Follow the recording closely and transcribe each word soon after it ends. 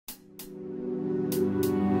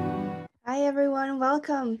Hi everyone,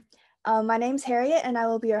 welcome. My name's Harriet and I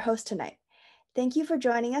will be your host tonight. Thank you for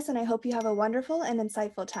joining us and I hope you have a wonderful and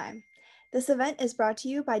insightful time. This event is brought to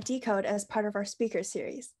you by Decode as part of our speaker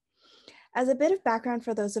series. As a bit of background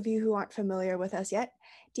for those of you who aren't familiar with us yet,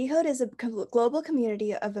 Decode is a global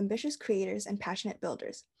community of ambitious creators and passionate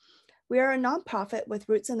builders. We are a nonprofit with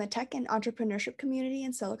roots in the tech and entrepreneurship community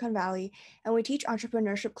in Silicon Valley, and we teach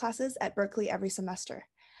entrepreneurship classes at Berkeley every semester.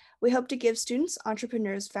 We hope to give students,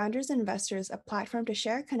 entrepreneurs, founders, and investors a platform to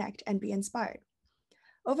share, connect, and be inspired.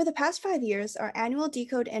 Over the past 5 years, our annual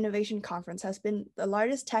Decode Innovation Conference has been the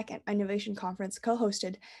largest tech and innovation conference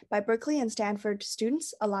co-hosted by Berkeley and Stanford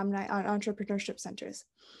students, alumni, and entrepreneurship centers.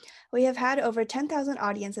 We have had over 10,000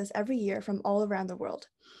 audiences every year from all around the world.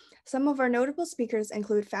 Some of our notable speakers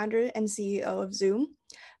include founder and CEO of Zoom,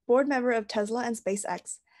 board member of Tesla and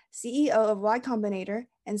SpaceX, CEO of Y Combinator,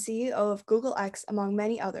 and CEO of Google X, among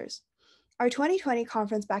many others. Our 2020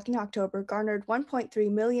 conference back in October garnered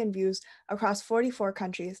 1.3 million views across 44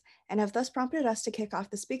 countries and have thus prompted us to kick off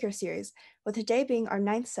the speaker series, with today being our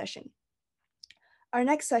 9th session. Our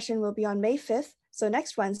next session will be on May 5th, so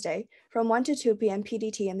next Wednesday, from 1 to 2 p.m.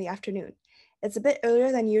 PDT in the afternoon. It's a bit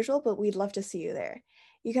earlier than usual, but we'd love to see you there.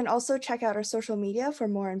 You can also check out our social media for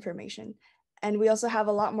more information. And we also have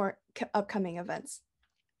a lot more upcoming events.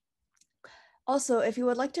 Also, if you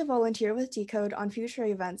would like to volunteer with Decode on future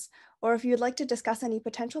events, or if you'd like to discuss any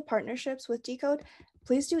potential partnerships with Decode,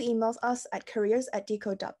 please do email us at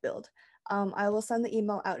careers@decode.build. I will send the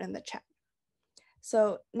email out in the chat.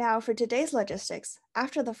 So now for today's logistics,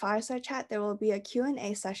 after the fireside chat, there will be a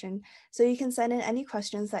Q&A session, so you can send in any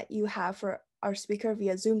questions that you have for our speaker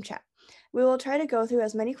via Zoom chat. We will try to go through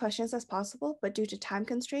as many questions as possible, but due to time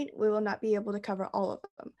constraint, we will not be able to cover all of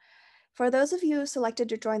them. For those of you selected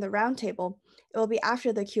to join the roundtable, it will be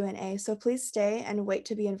after the Q&A, so please stay and wait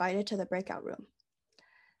to be invited to the breakout room.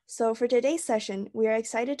 So for today's session, we are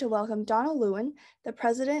excited to welcome Donald Lewin, the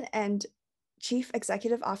President and Chief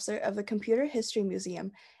Executive Officer of the Computer History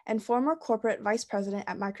Museum and former Corporate Vice President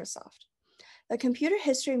at Microsoft. The Computer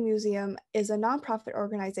History Museum is a nonprofit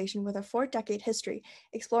organization with a 4-decade history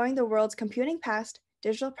exploring the world's computing past,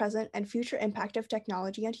 digital present, and future impact of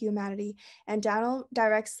technology and humanity, and Donald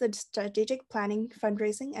directs the strategic planning,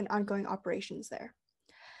 fundraising, and ongoing operations there.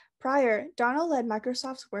 Prior, Donald led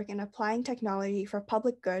Microsoft's work in applying technology for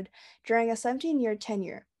public good during a 17-year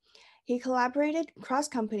tenure. He collaborated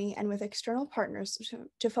cross-company and with external partners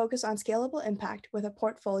to focus on scalable impact with a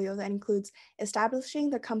portfolio that includes establishing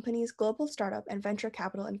the company's global startup and venture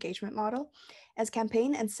capital engagement model as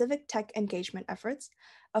campaign and civic tech engagement efforts,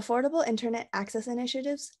 affordable internet access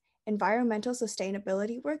initiatives, environmental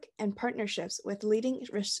sustainability work, and partnerships with leading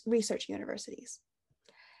research universities.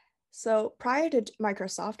 So prior to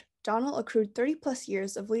Microsoft, Donald accrued 30+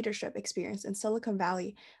 years of leadership experience in Silicon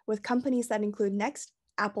Valley with companies that include Next,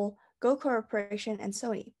 Apple, Go Corporation, and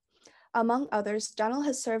Sony. Among others, Donald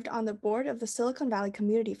has served on the board of the Silicon Valley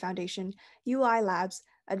Community Foundation, UI Labs,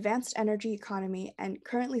 Advanced Energy Economy, and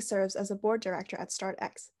currently serves as a board director at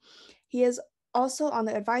StartX. He is also on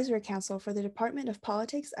the advisory council for the Department of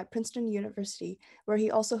Politics at Princeton University, where he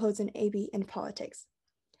also holds an AB in politics.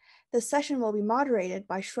 This session will be moderated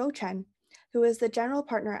by Shuo Chen, who is the general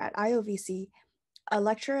partner at IOVC, a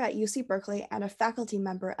lecturer at UC Berkeley, and a faculty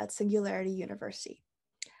member at Singularity University.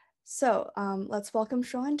 So let's welcome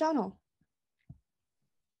Shuo and Donald.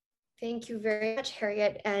 Thank you very much,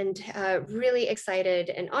 Harriet, and really excited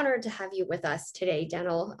and honored to have you with us today,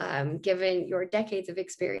 Donald, given your decades of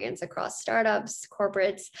experience across startups,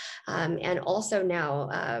 corporates, and also now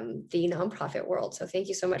the nonprofit world. So thank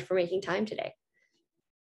you so much for making time today.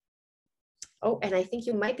 Oh, and I think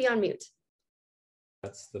you might be on mute.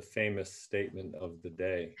 That's the famous statement of the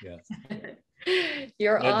day, yes.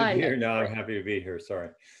 You're on. No, I'm happy to be here, sorry.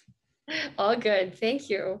 All good, thank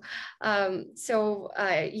you.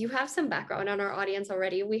 You have some background on our audience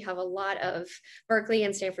already. We have a lot of Berkeley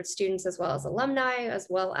and Stanford students, as well as alumni, as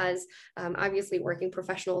well as obviously working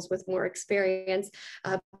professionals with more experience,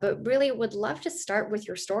 but really would love to start with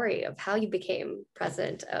your story of how you became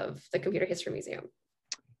president of the Computer History Museum.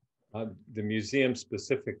 The museum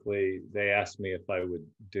specifically, they asked me if I would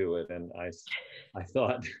do it, and I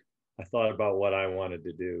thought about what I wanted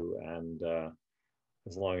to do, and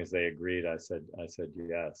as long as they agreed, I said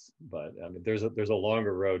yes. But I mean, there's a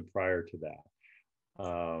longer road prior to that.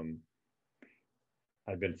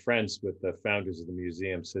 I've been friends with the founders of the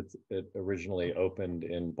museum since it originally opened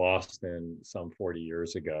in Boston some 40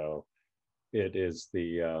 years ago. It is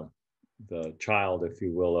the child, if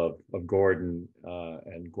you will, of Gordon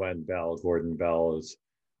and Gwen Bell. Gordon Bell is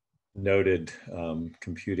noted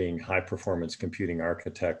high performance computing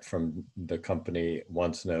architect from the company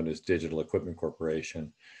once known as Digital Equipment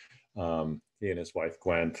Corporation. He and his wife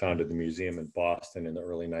Gwen founded the museum in Boston in the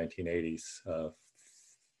early 1980s,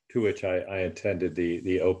 to which I attended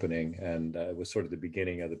the opening, and it was sort of the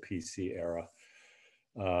beginning of the PC era.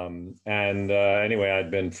 Anyway,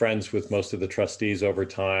 I'd been friends with most of the trustees over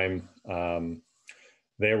time.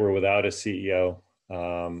 They were without a CEO.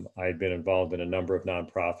 I'd been involved in a number of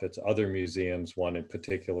nonprofits, other museums, one in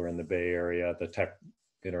particular in the Bay Area, the Tech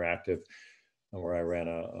Interactive, where I ran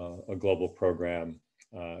a global program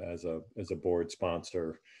as a board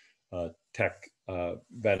sponsor, tech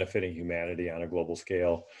benefiting humanity on a global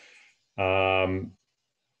scale. And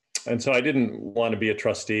so I didn't want to be a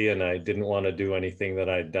trustee, and I didn't want to do anything that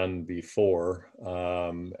I'd done before.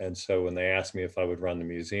 And so when they asked me if I would run the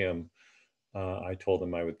museum, I told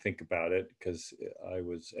them I would think about it, because I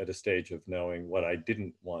was at a stage of knowing what I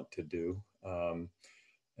didn't want to do.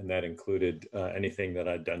 And that included anything that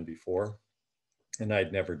I'd done before. And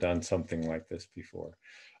I'd never done something like this before.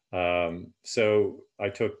 So I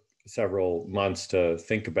took several months to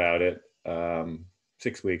think about it,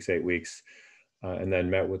 6 weeks, 8 weeks, and then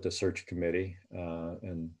met with the search committee.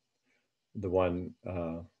 And the one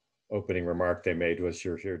opening remark they made was,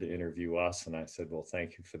 "You're here to interview us." And I said, "Well,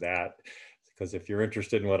 thank you for that, because if you're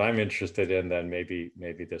interested in what I'm interested in, then maybe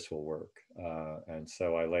this will work." And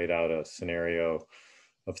so I laid out a scenario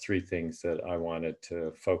of 3 things that I wanted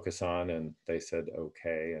to focus on, and they said,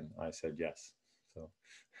 okay. And I said, yes. So.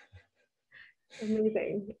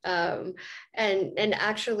 Amazing. And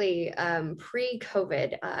actually,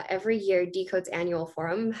 pre-COVID, every year Decode's annual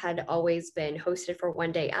forum had always been hosted for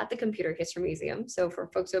one day at the Computer History Museum. So for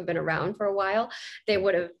folks who have been around for a while, they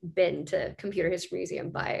would have been to Computer History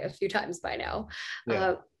Museum by a few times by now.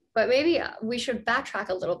 Yeah. But maybe we should backtrack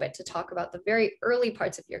a little bit to talk about the very early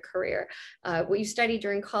parts of your career. What you studied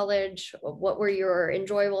during college, what were your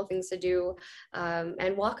enjoyable things to do,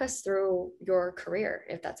 and walk us through your career,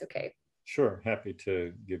 if that's okay. Sure, happy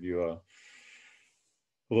to give you a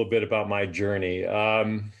little bit about my journey.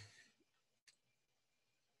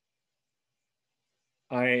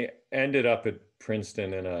 I ended up at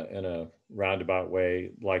Princeton in a roundabout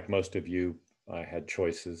way. Like most of you, I had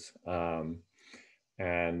choices.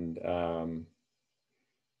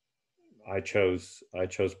 I chose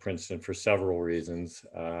Princeton for several reasons,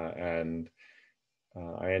 and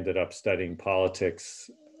I ended up studying politics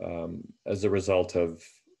as a result of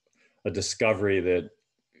a discovery that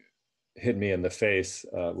hit me in the face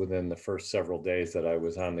within the first several days that I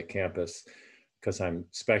was on the campus, because I'm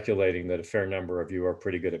speculating that a fair number of you are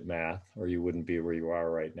pretty good at math, or you wouldn't be where you are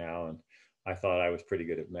right now. And I thought I was pretty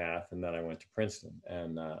good at math, and then I went to Princeton,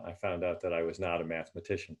 and I found out that I was not a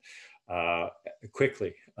mathematician.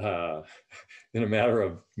 Quickly, in a matter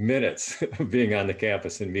of minutes of being on the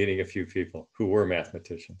campus and meeting a few people who were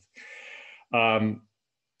mathematicians. And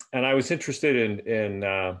I was interested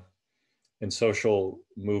in social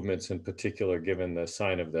movements in particular, given the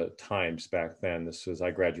sign of the times back then. I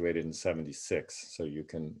graduated in '76, so you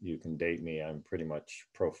can date me. I'm pretty much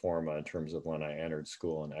pro forma in terms of when I entered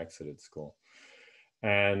school and exited school.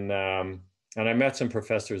 And I met some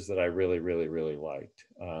professors that I really, really, really liked.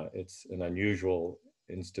 It's an unusual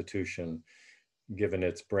institution, given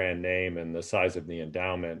its brand name and the size of the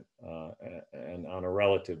endowment. And on a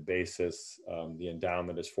relative basis, the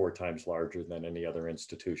endowment is 4 times larger than any other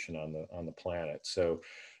institution on the planet. So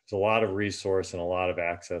there's a lot of resource and a lot of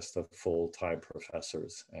access to full-time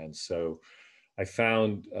professors. And so I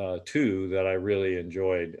found 2 that I really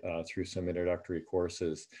enjoyed through some introductory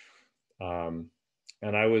courses. And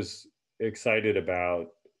I was excited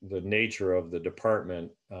about the nature of the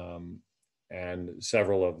department, and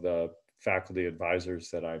several of the faculty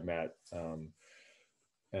advisors that I met.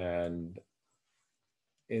 And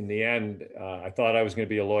in the end, I thought I was going to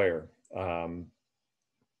be a lawyer. And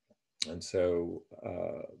so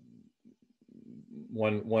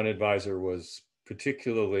one advisor was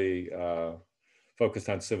particularly focused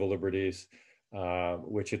on civil liberties,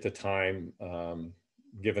 which at the time,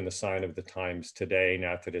 given the sign of the times today,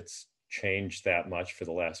 not that it's changed that much for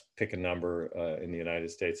the last, pick a number, in the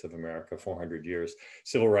United States of America, 400 years.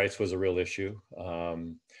 Civil rights was a real issue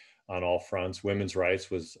on all fronts. Women's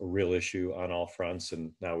rights was a real issue on all fronts.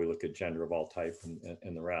 And now we look at gender of all type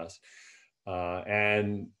and the rest.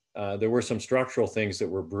 And there were some structural things that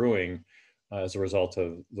were brewing as a result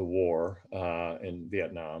of the war in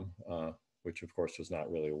Vietnam, which of course was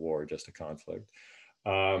not really a war, just a conflict.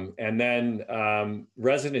 And then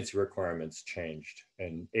residency requirements changed,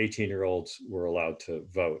 and 18-year-olds were allowed to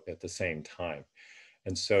vote at the same time.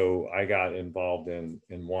 And so I got involved in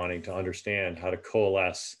wanting to understand how to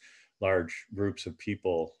coalesce large groups of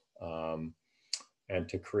people and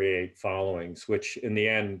to create followings, which in the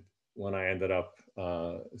end, when I ended up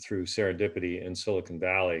through serendipity in Silicon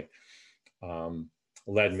Valley,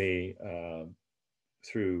 led me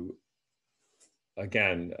through,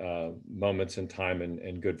 again, moments in time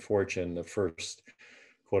and good fortune. The first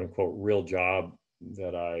quote unquote real job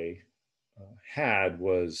that I had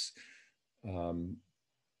was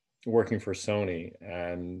working for Sony,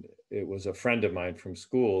 and it was a friend of mine from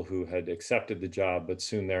school who had accepted the job, but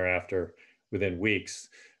soon thereafter, within weeks,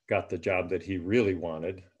 got the job that he really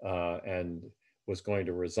wanted and was going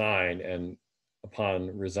to resign. And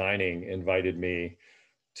upon resigning, invited me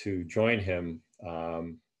to join him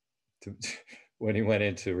when he went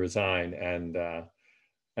in to resign. And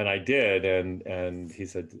I did. And he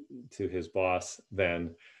said to his boss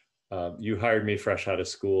then, you hired me fresh out of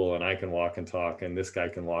school and I can walk and talk, and this guy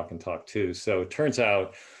can walk and talk too. So it turns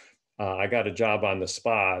out I got a job on the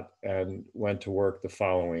spot and went to work the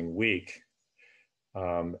following week.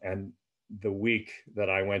 And the week that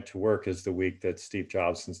I went to work is the week that Steve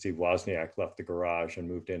Jobs and Steve Wozniak left the garage and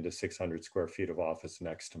moved into 600 square feet of office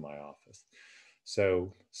next to my office.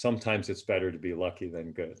 So sometimes it's better to be lucky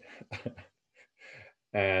than good.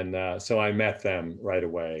 And so I met them right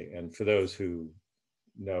away. And for those who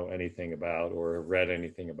know anything about or have read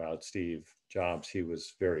anything about Steve Jobs, he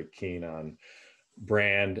was very keen on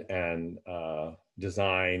brand and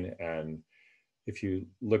design. And if you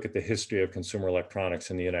look at the history of consumer electronics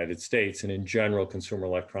in the United States, and in general, consumer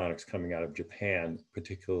electronics coming out of Japan,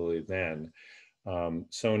 particularly then,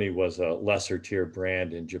 Sony was a lesser tier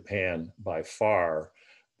brand in Japan by far,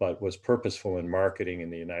 but was purposeful in marketing in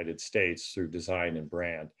the United States through design and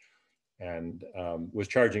brand, and was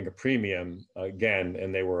charging a premium again,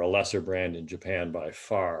 and they were a lesser brand in Japan by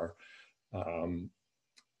far,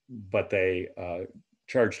 but they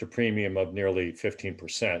charged a premium of nearly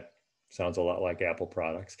 15%. Sounds a lot like Apple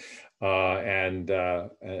products. And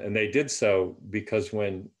they did so because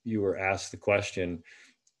when you were asked the question,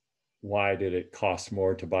 why did it cost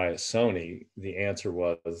more to buy a Sony? The answer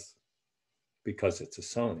was, because it's a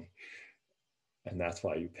Sony. And that's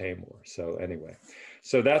why you pay more. So anyway,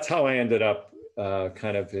 so that's how I ended up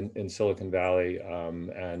kind of in Silicon Valley.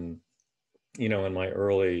 And, you know, in my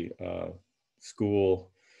early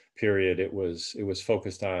school period, it was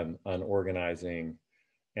focused on organizing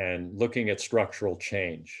and looking at structural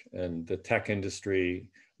change. And the tech industry,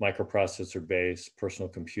 microprocessor based, personal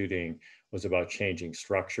computing was about changing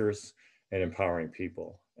structures and empowering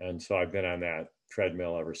people. And so I've been on that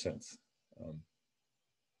treadmill ever since.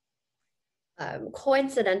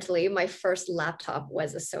 Coincidentally, my first laptop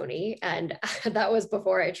was a Sony, and that was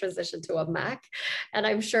before I transitioned to a Mac. And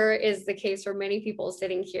I'm sure is the case for many people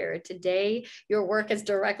sitting here today. Your work has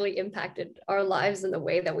directly impacted our lives in the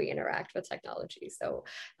way that we interact with technology. So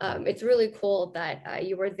it's really cool that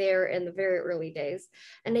you were there in the very early days.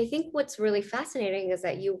 And I think what's really fascinating is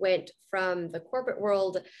that you went from the corporate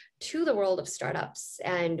world to the world of startups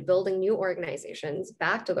and building new organizations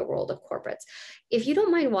back to the world of corporates. If you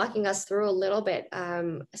don't mind walking us through a little bit,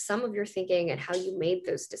 some of your thinking and how you made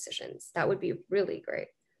those decisions, that would be really great.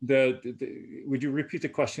 Would you repeat the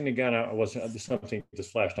question again? I wasn't, something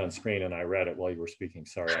just flashed on screen and I read it while you were speaking.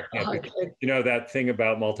 Sorry, I can't. Okay. You know, that thing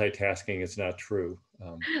about multitasking is not true.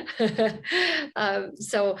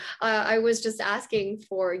 So I was just asking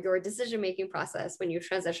for your decision-making process when you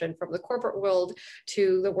transitioned from the corporate world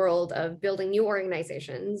to the world of building new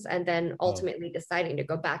organizations and then ultimately deciding to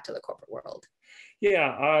go back to the corporate world.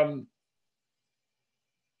 Yeah.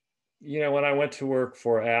 You know, when I went to work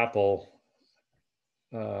for Apple,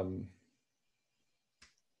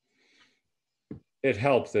 it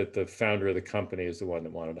helped that the founder of the company is the one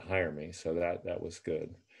that wanted to hire me. So that was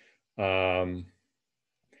good.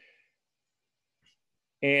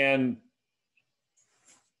 And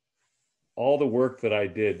all the work that I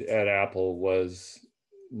did at Apple was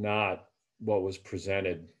not what was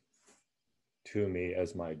presented to me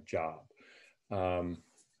as my job.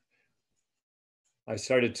 I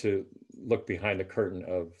started to look behind the curtain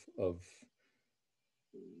of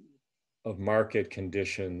market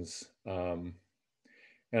conditions. And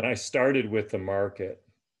I started with the market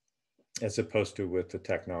as opposed to with the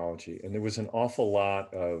technology. And there was an awful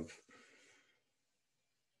lot of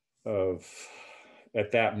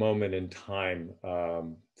at that moment in time,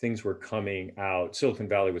 things were coming out. Silicon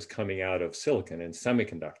Valley was coming out of silicon and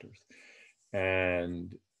semiconductors.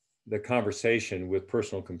 And the conversation with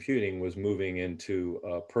personal computing was moving into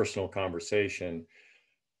a personal conversation,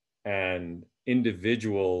 and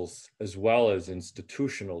individuals as well as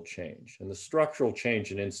institutional change. And the structural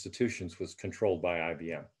change in institutions was controlled by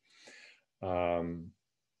IBM.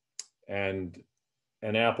 And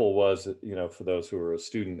and Apple was, you know, for those who are a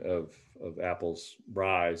student of Apple's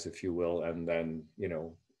rise, if you will, and then, you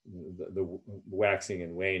know, the waxing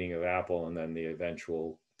and waning of Apple, and then the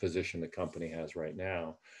eventual position the company has right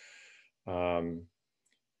now.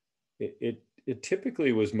 It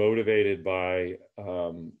typically was motivated by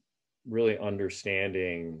really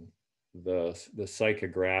understanding the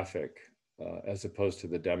psychographic as opposed to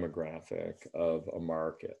the demographic of a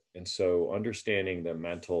market. And so understanding the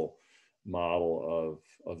mental model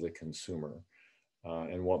of the consumer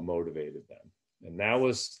and what motivated them. And that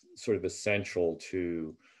was sort of essential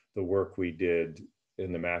to the work we did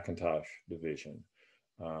in the Macintosh division.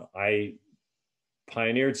 I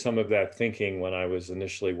pioneered some of that thinking when I was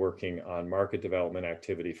initially working on market development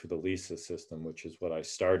activity for the Lisa system, which is what I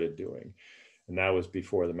started doing. And that was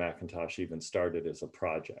before the Macintosh even started as a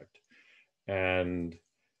project. And,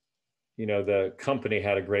 you know, the company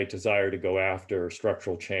had a great desire to go after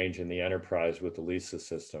structural change in the enterprise with the Lisa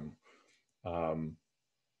system.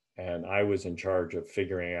 And I was in charge of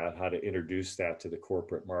figuring out how to introduce that to the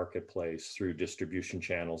corporate marketplace through distribution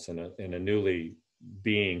channels in a newly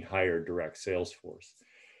being hired direct sales force.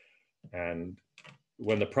 And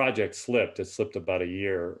when the project slipped, it slipped about a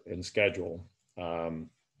year in schedule.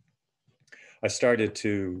 I started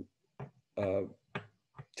to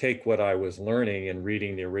take what I was learning and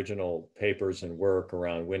reading the original papers and work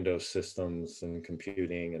around Windows systems and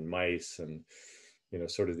computing and mice and, you know,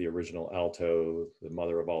 sort of the original Alto, the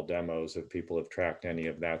mother of all demos, if people have tracked any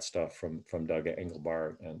of that stuff from Doug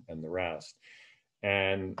Engelbart and the rest.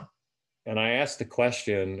 And I asked the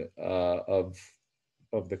question of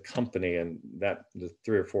the company, and that the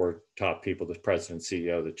 3 or 4 top people, the president,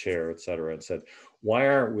 CEO, the chair, et cetera, and said, why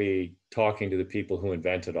aren't we talking to the people who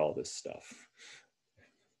invented all this stuff?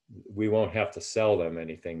 We won't have to sell them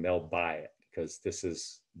anything. They'll buy it because this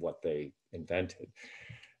is what they invented.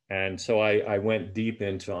 And so I went deep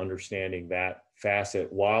into understanding that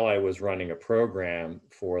facet while I was running a program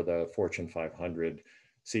for the Fortune 500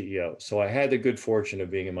 CEO. So I had the good fortune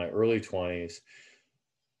of being in my early 20s,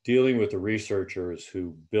 dealing with the researchers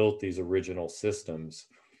who built these original systems.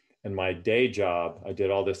 And my day job, I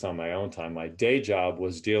did all this on my own time. My day job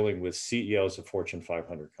was dealing with CEOs of Fortune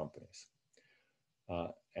 500 companies.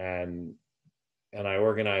 And I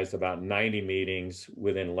organized about 90 meetings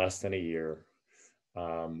within less than a year.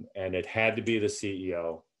 And it had to be the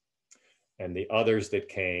CEO, and the others that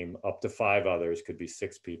came, up to 5 others, could be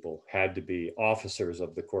 6 people, had to be officers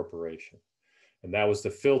of the corporation. And that was the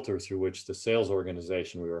filter through which the sales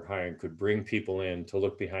organization we were hiring could bring people in to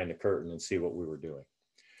look behind the curtain and see what we were doing.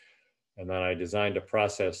 And then I designed a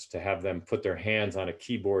process to have them put their hands on a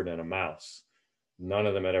keyboard and a mouse. None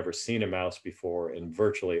of them had ever seen a mouse before, and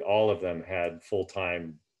virtually all of them had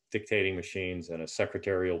full-time dictating machines and a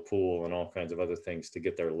secretarial pool and all kinds of other things to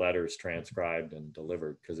get their letters transcribed and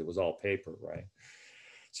delivered, because it was all paper, right?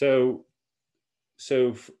 So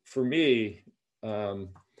for me,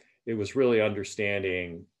 it was really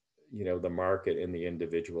understanding, you know, the market and the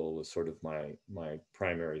individual was sort of my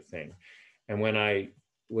primary thing. And when I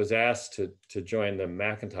was asked to join the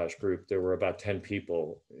Macintosh group, there were about 10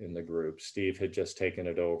 people in the group. Steve had just taken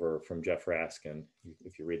it over from Jeff Raskin.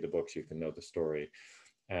 If you read the books, you can know the story.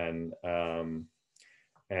 And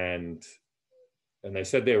they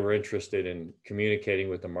said they were interested in communicating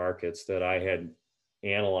with the markets that I had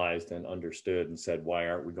analyzed and understood, and said, why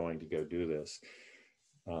aren't we going to go do this?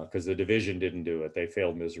 Because the division didn't do it. They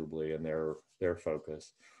failed miserably in their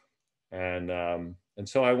focus. And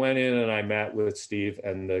so I went in and I met with Steve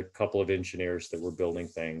and the couple of engineers that were building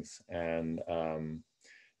things, and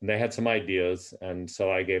they had some ideas. And so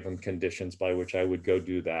I gave them conditions by which I would go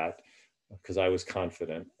do that, because I was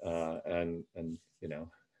confident, and you know,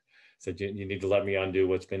 said, you need to let me undo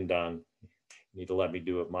what's been done. You need to let me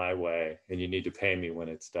do it my way, and you need to pay me when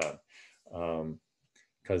it's done,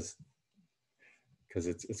 because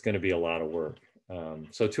it's going to be a lot of work.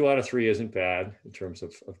 So 2 out of 3 isn't bad in terms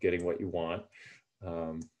of getting what you want.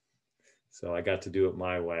 So I got to do it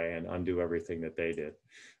my way and undo everything that they did.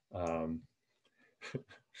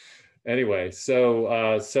 Anyway, so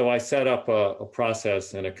I set up a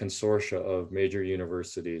process and a consortia of major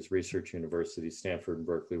universities, research universities. Stanford and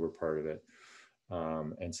Berkeley were part of it,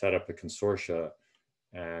 and set up a consortia.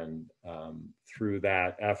 And through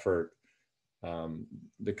that effort,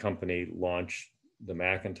 the company launched the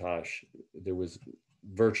Macintosh. There was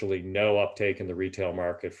virtually no uptake in the retail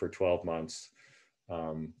market for 12 months.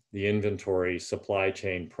 The inventory, supply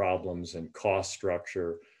chain problems, and cost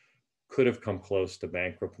structure could have come close to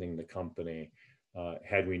bankrupting the company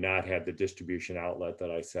had we not had the distribution outlet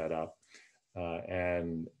that I set up.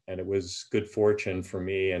 And it was good fortune for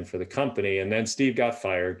me and for the company. And then Steve got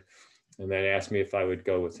fired, and then asked me if I would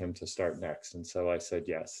go with him to start next. And so I said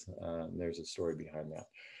yes. And there's a story behind that.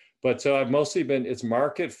 But so I've mostly been, it's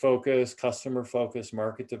market focused, customer focused,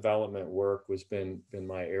 market development work was been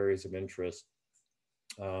my areas of interest.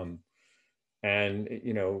 And,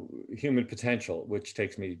 you know, human potential, which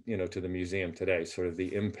takes me, you know, to the museum today, sort of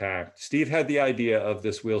the impact. Steve had the idea of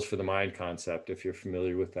this Wheels for the Mind concept, if you're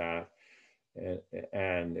familiar with that.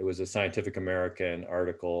 And it was a Scientific American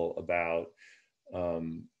article about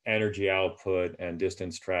energy output and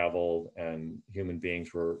distance traveled, and human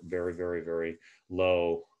beings were very, very, very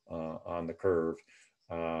low on the curve.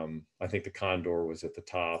 I think the condor was at the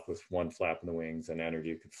top with one flap in the wings, and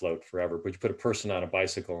energy could float forever. But you put a person on a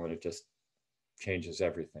bicycle and it just changes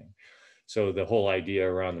everything. So the whole idea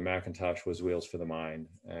around the Macintosh was Wheels for the Mind,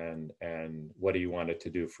 and what do you want it to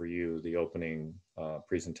do for you? The opening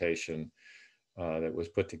presentation that was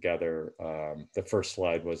put together. The first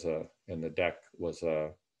slide was in the deck was a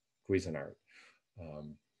Cuisinart.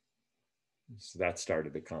 So that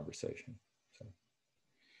started the conversation. So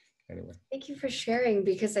anyway. Thank you for sharing,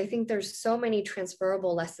 because I think there's so many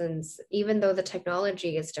transferable lessons, even though the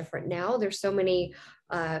technology is different now, there's so many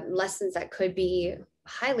lessons that could be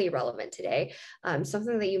highly relevant today.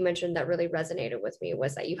 Something that you mentioned that really resonated with me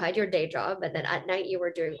was that you had your day job, and then at night you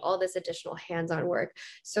were doing all this additional hands-on work.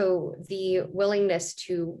 So the willingness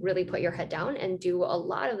to really put your head down and do a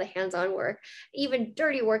lot of the hands-on work, even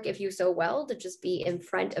dirty work if you so well, to just be in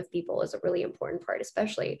front of people is a really important part,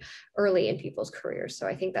 especially early in people's careers. So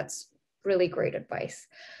I think that's really great advice.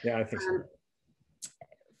 Yeah, I think so.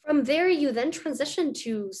 From there, you then transitioned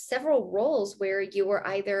to several roles where you were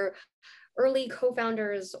either early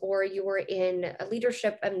co-founders or you were in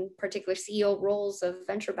leadership and particular CEO roles of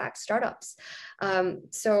venture-backed startups.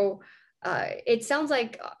 It sounds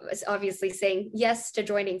like obviously saying yes to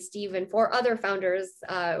joining Steve and 4 other founders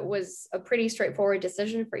was a pretty straightforward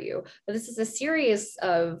decision for you. But this is a series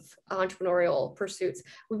of entrepreneurial pursuits. It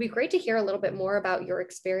would be great to hear a little bit more about your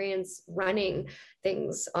experience running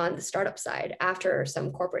things on the startup side after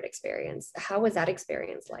some corporate experience. How was that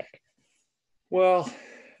experience like? Well,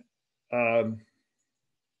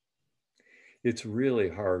 it's really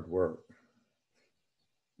hard work.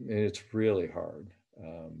 It's really hard.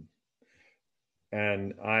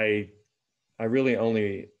 And I really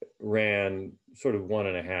only ran sort of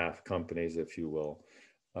 1.5 companies, if you will.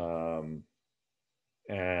 And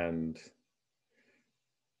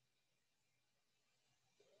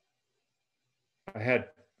I had,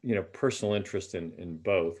 you know, personal interest in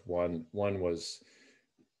both. One was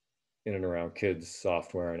in and around kids,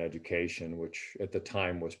 software, and education, which at the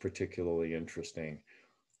time was particularly interesting,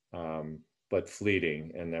 but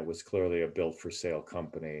fleeting. And that was clearly a built for sale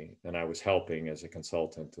company. And I was helping as a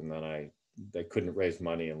consultant, and then they couldn't raise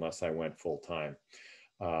money unless I went full time.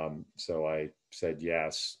 So I said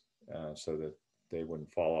yes, so that they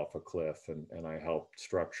wouldn't fall off a cliff. And I helped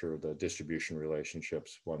structure the distribution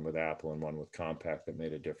relationships, one with Apple and one with Compaq, that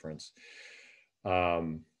made a difference.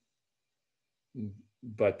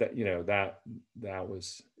 But that, you know, that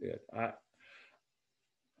was it.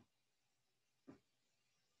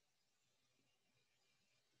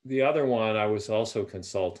 The other one, I was also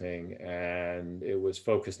consulting, and it was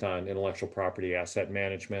focused on intellectual property asset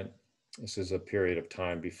management. This is a period of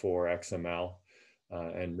time before XML,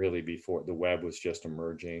 and really before the web was just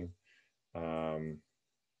emerging. And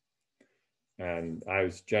I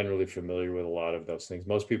was generally familiar with a lot of those things.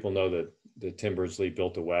 Most people know that Tim Berners-Lee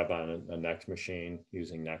built a web on a Next machine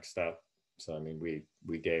using NextStep. So, I mean, we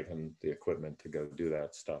gave him the equipment to go do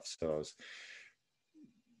that stuff. So I was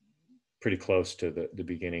pretty close to the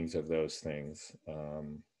beginnings of those things.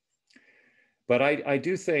 But I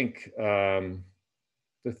do think the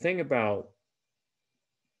thing about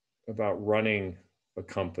running a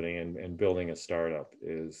company and building a startup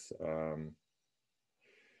is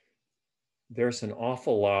there's an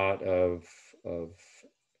awful lot of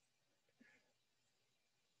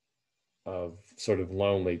sort of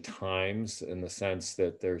lonely times, in the sense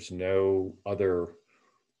that there's no other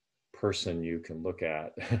person you can look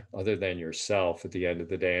at other than yourself at the end of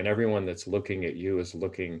the day. And everyone that's looking at you is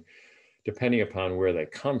looking, depending upon where they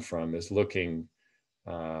come from, is looking,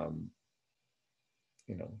 you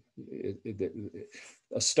know,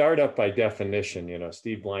 a startup by definition, you know,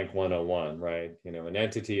 Steve Blank 101, right? You know, an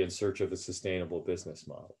entity in search of a sustainable business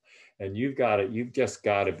model. And you've just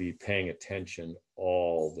got to be paying attention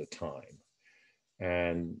all the time.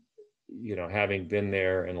 And, you know, having been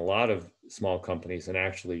there in a lot of small companies, and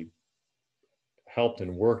actually helped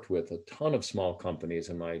and worked with a ton of small companies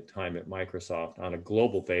in my time at Microsoft on a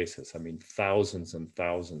global basis. I mean, thousands and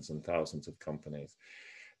thousands and thousands of companies.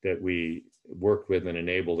 that we worked with and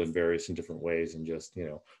enabled in various and different ways, and just, you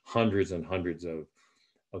know, hundreds and hundreds of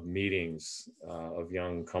meetings of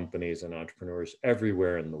young companies and entrepreneurs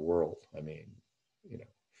everywhere in the world. I mean, you know,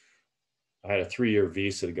 I had a 3-year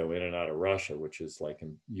visa to go in and out of Russia, which is like,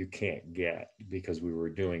 you can't get, because we were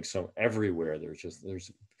doing so everywhere.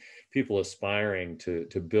 There's people aspiring to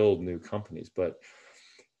build new companies, but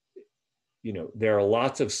you know, there are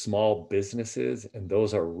lots of small businesses, and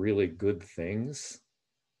those are really good things.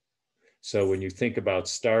 So when you think about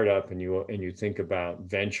startup and you think about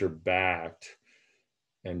venture backed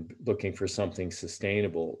and looking for something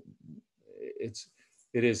sustainable,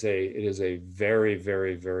 it is a very,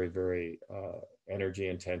 very, very, very energy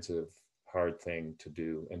intensive, hard thing to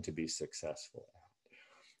do and to be successful at.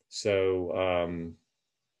 So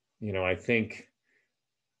you know, I think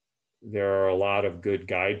there are a lot of good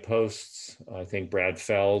guideposts. I think Brad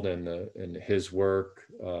Feld and his work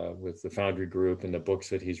with the Foundry Group and the books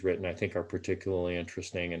that he's written, I think, are particularly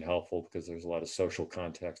interesting and helpful, because there's a lot of social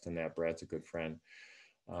context in that. Brad's a good friend,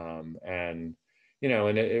 and you know,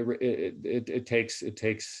 and it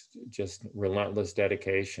takes just relentless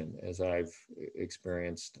dedication, as I've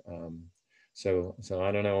experienced. So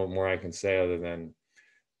I don't know what more I can say other than,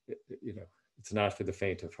 you know, it's not for the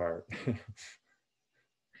faint of heart.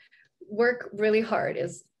 Work really hard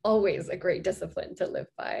is always a great discipline to live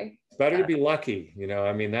by. It's better to be lucky, you know.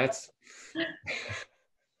 I mean, that's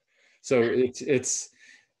so it's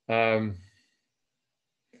you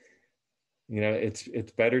know,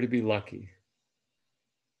 it's better to be lucky.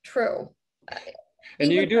 True.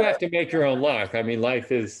 And you do have to make your own luck. I mean,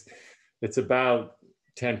 life is, it's about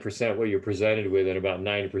 10% what you're presented with and about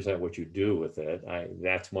 90% what you do with it.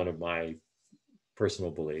 That's one of my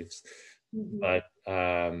personal beliefs.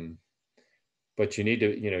 Mm-hmm. But you need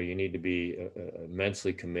to, you know, you need to be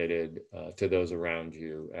immensely committed to those around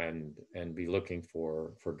you, and be looking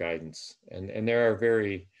for guidance. And there are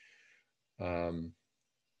very, you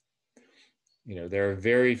know, there are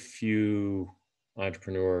very few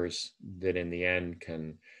entrepreneurs that in the end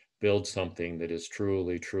can build something that is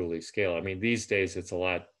truly, truly scalable. I mean, these days it's a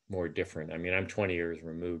lot more different. I mean, I'm 20 years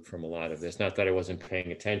removed from a lot of this. Not that I wasn't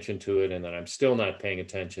paying attention to it, and that I'm still not paying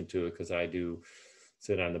attention to it, because I do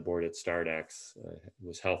sit on the board at StartX. It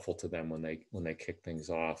was helpful to them when they kicked things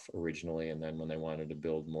off originally, and then when they wanted to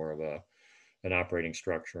build more of an operating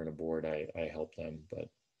structure and a board, I helped them. But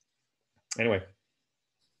anyway.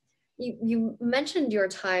 You mentioned your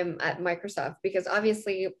time at Microsoft, because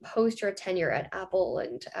obviously post your tenure at Apple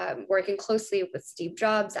and working closely with Steve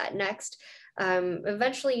Jobs at Next,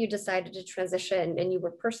 eventually you decided to transition, and you were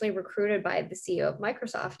personally recruited by the CEO of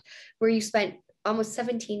Microsoft, where you spent almost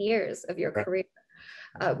 17 years of your career.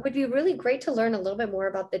 Would be really great to learn a little bit more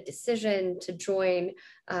about the decision to join,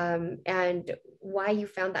 and why you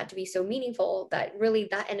found that to be so meaningful, that really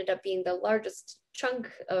that ended up being the largest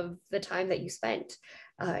chunk of the time that you spent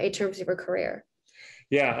in terms of your career.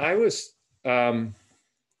 Yeah, I was, in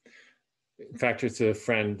fact, it's a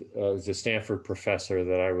friend, it was a Stanford professor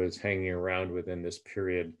that I was hanging around with in this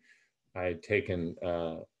period. I had taken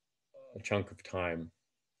a chunk of time,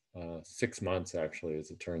 6 months actually,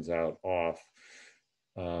 as it turns out, off.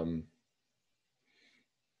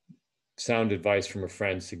 Sound advice from a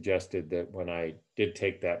friend suggested that when I did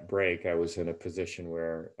take that break, I was in a position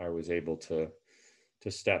where I was able to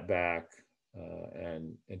step back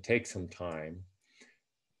and take some time.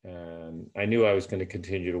 And I knew I was going to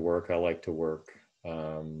continue to work. I like to work.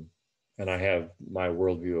 And I have my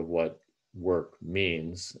worldview of what work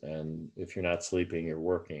means. And if you're not sleeping, you're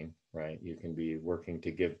working, right? You can be working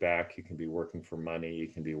to give back. You can be working for money. You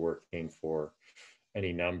can be working for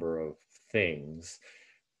any number of things.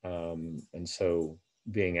 And so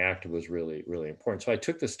being active was really, really important. So I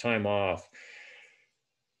took this time off,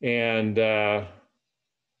 and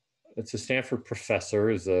it's a Stanford professor,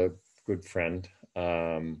 is a good friend.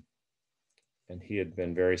 And he had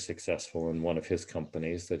been very successful in one of his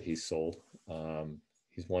companies that he sold.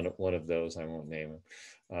 He's one of those, I won't name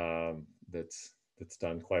him, that's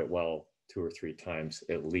done quite well 2 or 3 times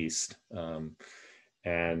at least.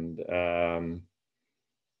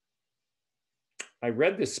 I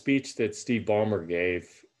read the speech that Steve Ballmer gave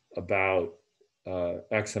about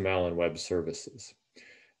XML and web services.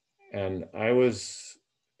 And I was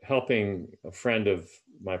helping a friend of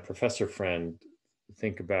my professor friend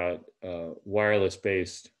think about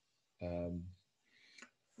wireless-based,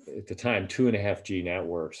 at the time, 2.5G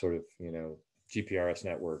networks, sort of, you know, GPRS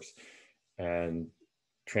networks, and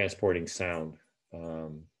transporting sound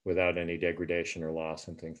without any degradation or loss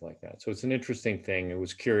and things like that. So it's an interesting thing. It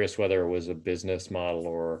was curious whether it was a business model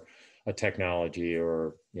or a technology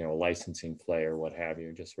or, you know, a licensing play or what have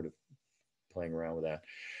you, just sort of playing around with that.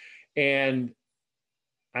 And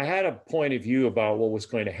I had a point of view about what was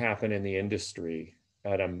going to happen in the industry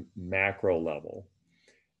at a macro level.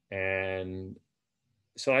 And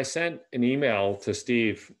so I sent an email to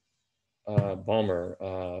Steve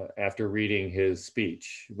Ballmer after reading his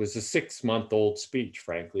speech. It was a 6-month-old speech,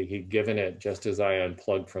 frankly. He'd given it just as I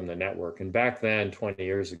unplugged from the network. And back then, 20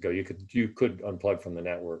 years ago, you could unplug from the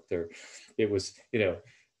network. It was,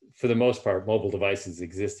 for the most part, mobile devices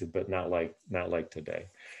existed, but not like today.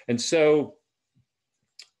 And so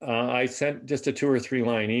I sent just a 2 or 3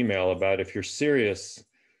 line email about, if you're serious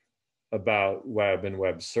about web and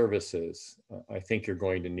web services, I think you're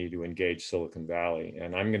going to need to engage Silicon Valley.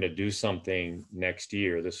 And I'm going to do something next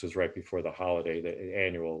year. This was right before the holiday, the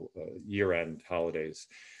annual year-end holidays.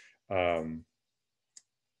 And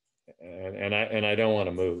I don't want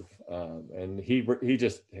to move. And he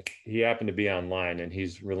happened to be online, and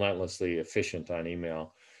he's relentlessly efficient on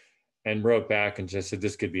email, and wrote back and just said,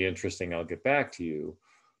 this could be interesting. I'll get back to you.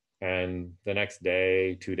 And the next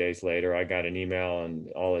day, 2 days later, I got an email, and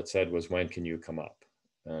all it said was, when can you come up?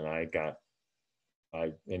 And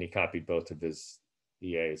and he copied both of his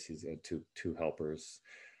EAs, his two helpers.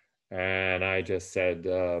 And I just said,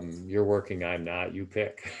 you're working, I'm not, you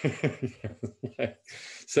pick.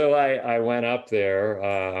 So I went up there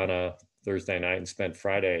on a Thursday night and spent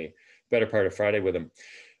better part of Friday with him.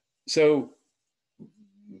 So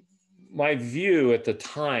my view at the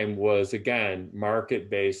time was, again,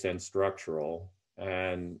 market-based and structural.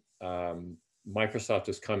 And Microsoft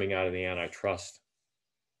is coming out of the antitrust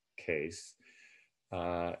case.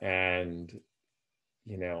 And,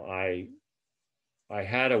 I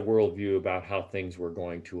had a worldview about how things were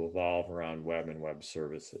going to evolve around web and web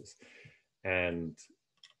services. And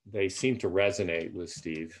they seemed to resonate with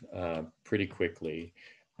Steve pretty quickly.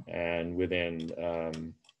 And within,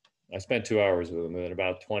 I spent 2 hours with him, and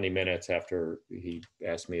about 20 minutes after he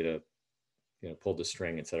asked me to, pull the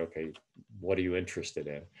string and said, okay, what are you interested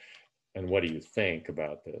in? And what do you think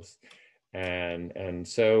about this? And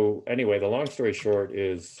so anyway, the long story short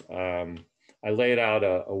is I laid out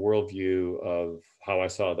a worldview of how I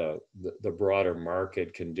saw the broader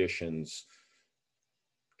market conditions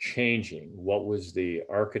changing. What was the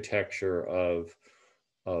architecture of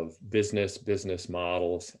business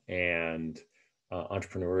models and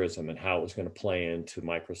entrepreneurism, and how it was going to play into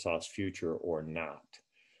Microsoft's future or not.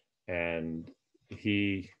 And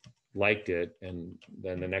he liked it, and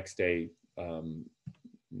then the next day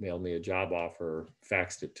mailed me a job offer,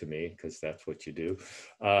 faxed it to me, because that's what you do,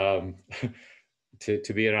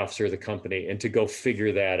 to be an officer of the company and to go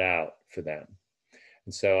figure that out for them.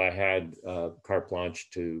 And so I had carte blanche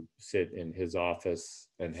to sit in his office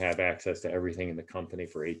and have access to everything in the company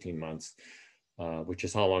for 18 months. Which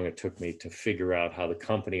is how long it took me to figure out how the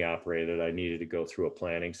company operated. I needed to go through a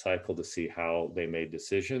planning cycle to see how they made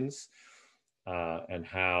decisions and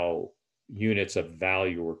how units of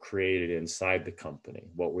value were created inside the company.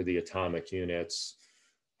 What were the atomic units?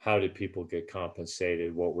 How did people get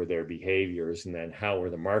compensated? What were their behaviors? And then how were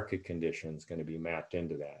the market conditions going to be mapped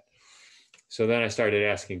into that? So then I started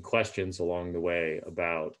asking questions along the way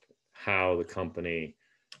about how the company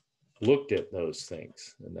looked at those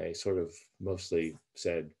things, and they sort of mostly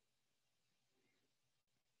said,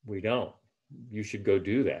 we don't, you should go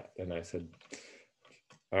do that. And I said,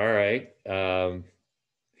 all right,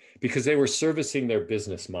 because they were servicing their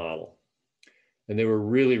business model, and they were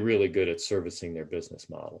really, really good at servicing their business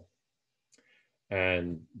model.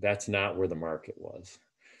 And that's not where the market was.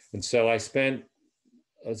 And so I spent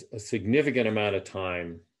a significant amount of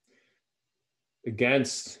time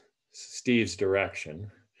against Steve's direction,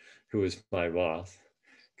 who was my boss,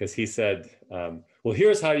 because he said, well,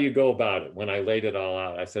 here's how you go about it. When I laid it all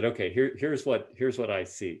out, I said, okay, here's what I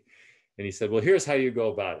see. And he said, well, here's how you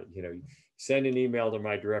go about it. You send an email to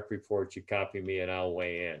my direct reports, you copy me, and I'll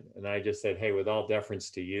weigh in. And I just said, hey, with all deference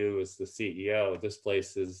to you as the CEO, this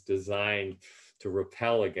place is designed to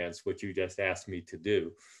repel against what you just asked me to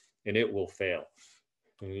do, and it will fail.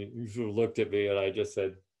 And he sort of looked at me, and I just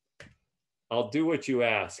said, I'll do what you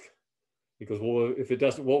ask. He goes, well, if it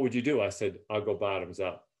doesn't, what would you do? I said, I'll go bottoms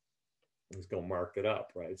up. Let's go mark it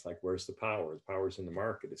up, right? It's like, where's the power? The power's in the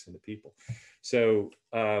market, it's in the people. So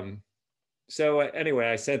anyway,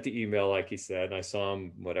 I sent the email, like he said, and I saw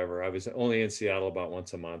him, whatever. I was only in Seattle about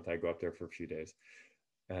once a month. I go up there for a few days.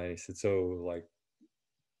 And he said, so like,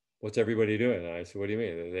 what's everybody doing? And I said, what do you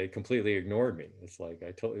mean? They completely ignored me. It's like,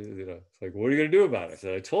 I told you, it's like, what are you going to do about it? I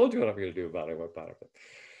said, I told you what I'm going to do about it. What about it?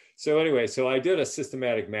 So anyway, so I did a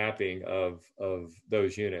systematic mapping of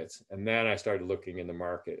those units, and then I started looking in the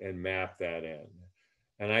market and mapped that in.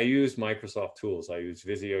 And I used Microsoft tools. I used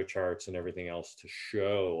Visio charts and everything else to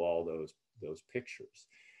show all those pictures.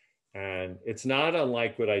 And it's not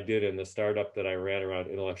unlike what I did in the startup that I ran around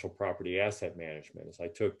intellectual property asset management. Is I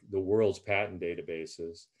took the world's patent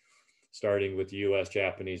databases, starting with the US,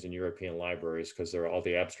 Japanese, and European libraries, because they're all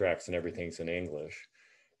the abstracts and everything's in English.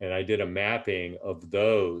 And I did a mapping of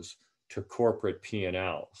those to corporate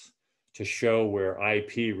P&Ls to show where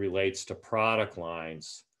IP relates to product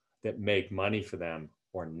lines that make money for them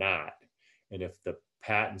or not. And if the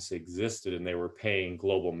patents existed and they were paying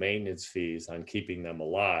global maintenance fees on keeping them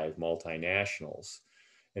alive, multinationals,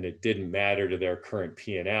 and it didn't matter to their current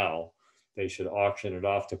P&L, they should auction it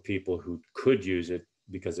off to people who could use it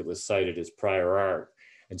because it was cited as prior art.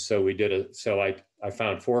 And so I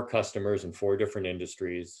found 4 customers in 4 different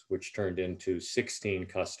industries, which turned into 16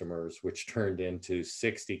 customers, which turned into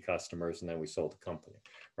 60 customers, and then we sold the company,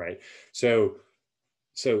 right? So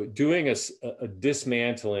doing a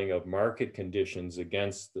dismantling of market conditions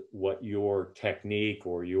against what your technique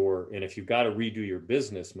and if you've got to redo your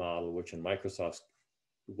business model, which in Microsoft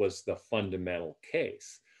was the fundamental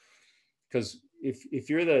case. Because if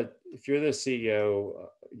you're the CEO,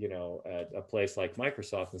 at a place like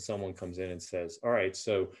Microsoft, and someone comes in and says, all right,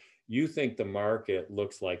 so you think the market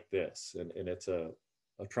looks like this, and it's a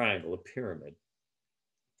triangle, a pyramid.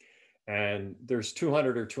 And there's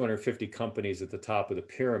 200 or 250 companies at the top of the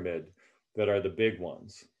pyramid that are the big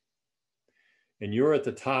ones. And you're at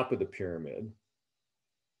the top of the pyramid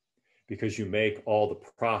because you make all the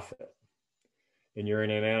profit. And you're in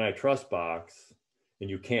an antitrust box and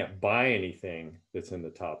you can't buy anything that's in the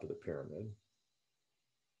top of the pyramid.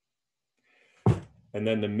 And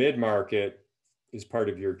then the mid-market is part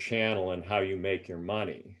of your channel and how you make your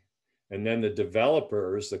money. And then the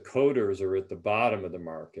developers, the coders, are at the bottom of the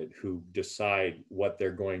market who decide what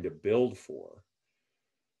they're going to build for.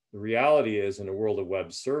 The reality is, in a world of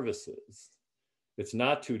web services, it's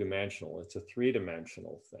not 2-dimensional, it's a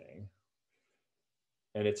 3-dimensional thing.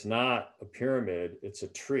 And it's not a pyramid, it's a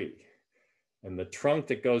tree. And the trunk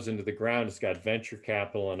that goes into the ground has got venture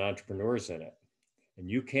capital and entrepreneurs in it. And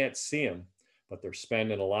you can't see them, but they're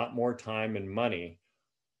spending a lot more time and money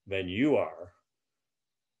than you are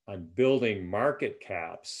on building market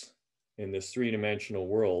caps in this 3-dimensional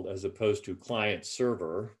world, as opposed to client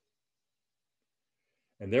server.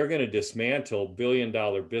 And they're going to dismantle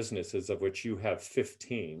billion-dollar businesses, of which you have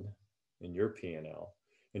 15 in your P&L,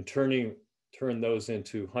 and turn those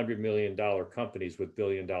into $100 million companies with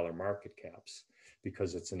billion-dollar market caps,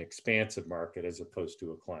 because it's an expansive market as opposed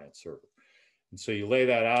to a client server. And so you lay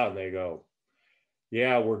that out and they go,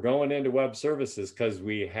 yeah, we're going into web services because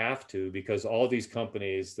we have to, because all these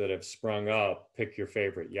companies that have sprung up, pick your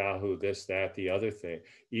favorite, Yahoo, this, that, the other thing,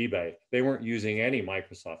 eBay, they weren't using any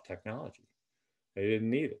Microsoft technology. They didn't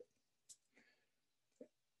need it.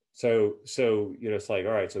 So it's like,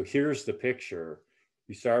 all right, so here's the picture.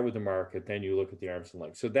 You start with the market, then you look at the arms and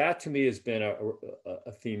legs. So that to me has been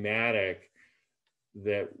a thematic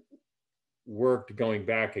that worked, going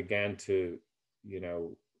back again to,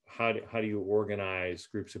 how do you organize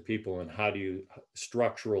groups of people, and how do you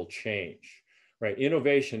structural change, right?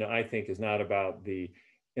 Innovation, I think, is not about the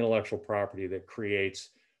intellectual property that creates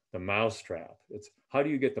the mousetrap. It's how do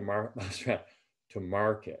you get the mousetrap to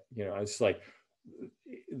market? It's like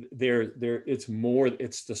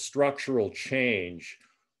it's the structural change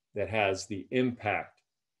that has the impact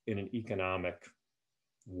in an economic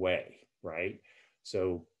way, right?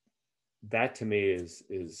 So that to me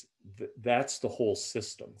that's the whole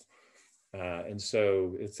system. And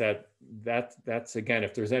so it's that's again,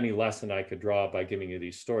 if there's any lesson I could draw by giving you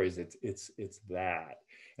these stories, it's that.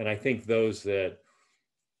 And I think those that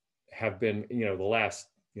have been, the last,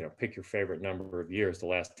 pick your favorite number of years, the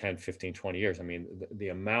last 10, 15, 20 years, I mean, the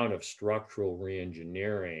amount of structural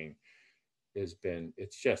reengineering has been,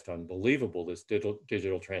 it's just unbelievable, this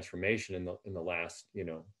digital transformation in the last,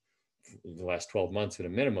 the last 12 months at a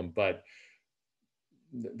minimum. But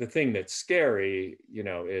the thing that's scary,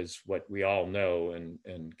 is what we all know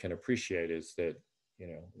and can appreciate, is that,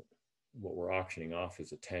 what we're auctioning off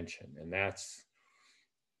is attention. And that's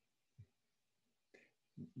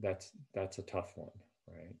a tough one,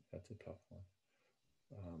 right? That's a tough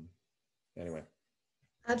one. Anyway.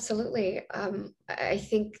 Absolutely. I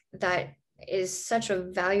think that is such a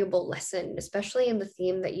valuable lesson, especially in the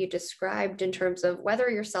theme that you described, in terms of whether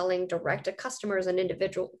you're selling direct to customers and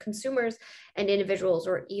individual consumers and individuals,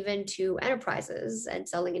 or even to enterprises and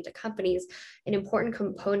selling into companies. An important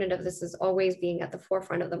component of this is always being at the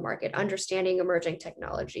forefront of the market, understanding emerging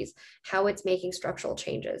technologies, how it's making structural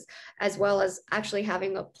changes, as well as actually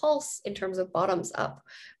having a pulse in terms of bottoms up,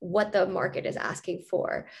 what the market is asking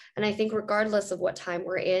for. And I think regardless of what time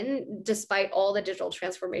we're in, despite all the digital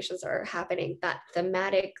transformations that are happening happening, that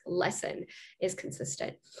thematic lesson is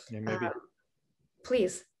consistent. Yeah, maybe.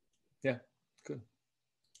 Please. Yeah, good.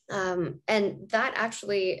 And that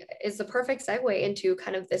actually is the perfect segue into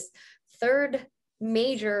kind of this third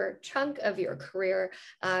major chunk of your career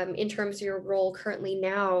in terms of your role currently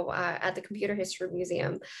now at the Computer History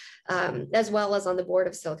Museum, as well as on the board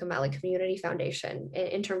of Silicon Valley Community Foundation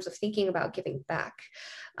in terms of thinking about giving back.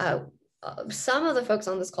 Some of the folks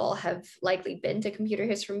on this call have likely been to Computer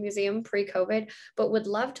History Museum pre-COVID, but would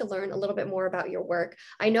love to learn a little bit more about your work.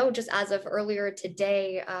 I know just as of earlier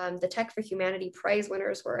today, the Tech for Humanity Prize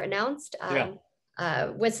winners were announced.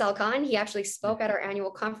 With Sal Khan. He actually spoke at our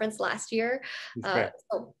annual conference last year.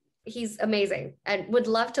 So he's amazing, and would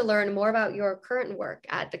love to learn more about your current work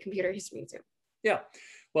at the Computer History Museum. Yeah,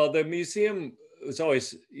 well, the museum was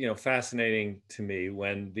always, fascinating to me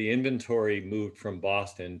when the inventory moved from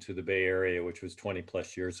Boston to the Bay Area, which was 20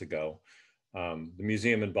 plus years ago. The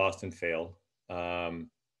museum in Boston failed. And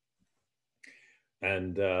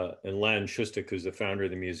Len Shustak, who's the founder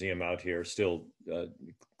of the museum out here, still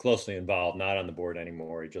closely involved, not on the board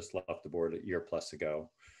anymore. He just left the board a year plus ago.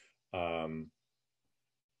 The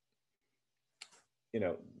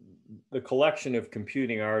collection of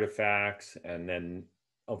computing artifacts, and then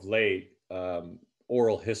of late,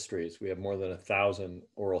 oral histories. We have more than 1,000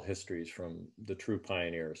 oral histories from the true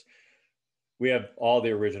pioneers. We have all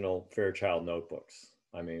the original Fairchild notebooks.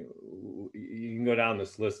 I mean, you can go down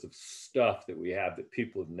this list of stuff that we have that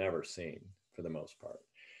people have never seen for the most part.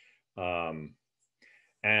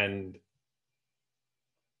 And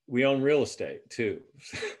we own real estate too.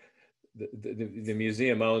 The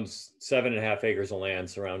museum owns 7.5 acres of land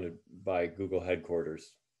surrounded by Google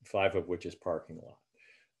headquarters, 5 of which is parking lot.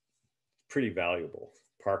 Pretty valuable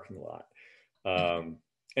parking lot.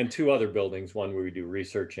 And 2 other buildings, one where we do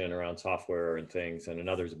research in around software and things, and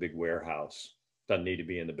another is a big warehouse. Doesn't need to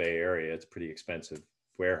be in the Bay Area. It's a pretty expensive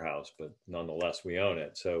warehouse, but nonetheless, we own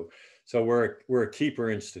it. So we're a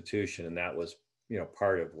keeper institution, and that was,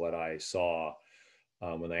 part of what I saw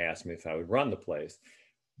when they asked me if I would run the place.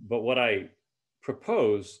 But what I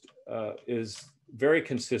proposed is very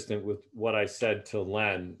consistent with what I said to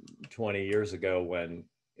Len 20 years ago when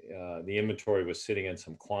the inventory was sitting in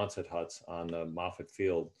some Quonset huts on the Moffett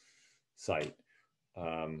Field site.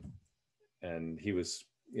 And he was,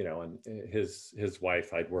 and his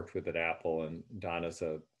wife I'd worked with at Apple, and Donna's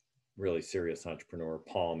a really serious entrepreneur.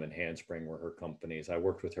 Palm and Handspring were her companies. I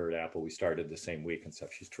worked with her at Apple. We started the same week and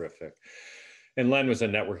stuff. She's terrific. And Len was a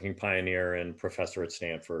networking pioneer and professor at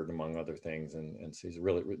Stanford, among other things. And so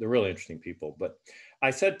they're really interesting people. But I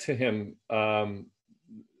said to him,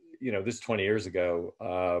 this 20 years ago,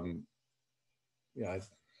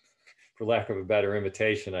 for lack of a better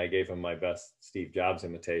imitation, I gave him my best Steve Jobs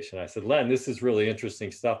imitation. I said, Len, this is really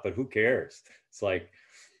interesting stuff, but who cares? It's like,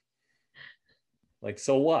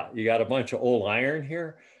 so what? You got a bunch of old iron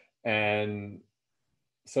here? And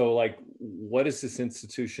so what is this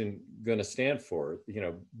institution going to stand for?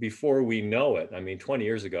 Before we know it, 20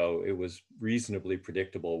 years ago, it was reasonably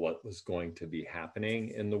predictable what was going to be happening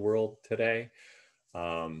in the world today.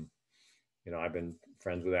 I've been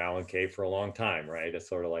friends with Alan Kay for a long time, right? It's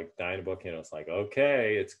sort of like Dynabook, it's like,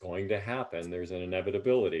 okay, it's going to happen. There's an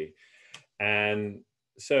inevitability. And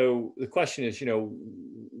so the question is,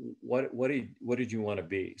 what did you want to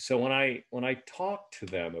be? So when I talked to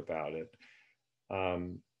them about it,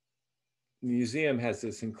 the museum has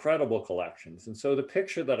this incredible collections. And so the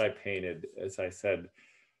picture that I painted, as I said,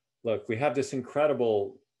 look, we have this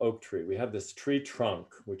incredible oak tree. We have this tree trunk,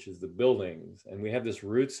 which is the buildings, and we have this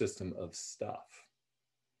root system of stuff.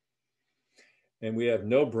 And we have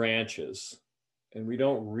no branches, and we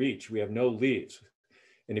don't reach. We have no leaves.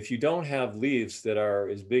 And if you don't have leaves that are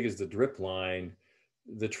as big as the drip line,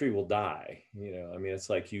 the tree will die. It's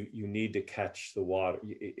like you need to catch the water.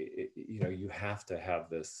 You have to have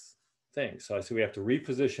this thing. So I said we have to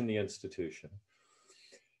reposition the institution,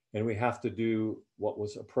 and we have to do what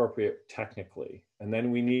was appropriate technically. And then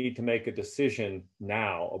we need to make a decision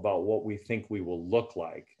now about what we think we will look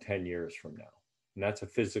like 10 years from now. And that's a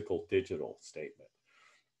physical digital statement.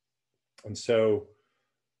 And so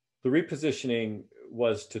the repositioning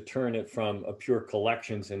was to turn it from a pure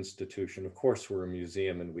collections institution. Of course, we're a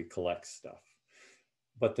museum and we collect stuff.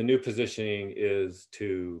 But the new positioning is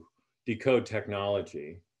to decode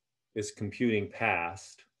technology, is computing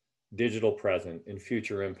past, digital present, and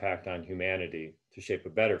future impact on humanity to shape a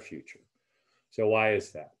better future. So why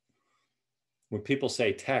is that? When people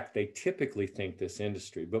say tech, they typically think this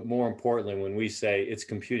industry, but more importantly, when we say it's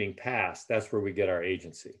computing past, that's where we get our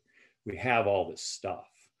agency. We have all this stuff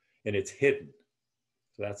and it's hidden.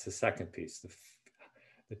 So that's the second piece.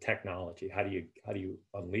 the technology. How do you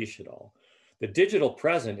unleash it all? The digital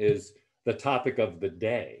present is the topic of the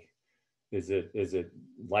day. Is it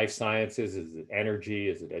life sciences? Is it energy?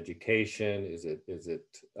 Is it education? Is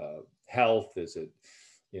it health? Is it,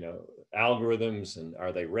 algorithms, and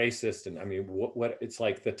are they racist? And I mean, what it's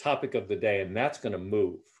like the topic of the day, and that's going to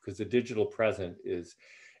move because the digital present is,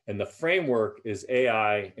 and the framework is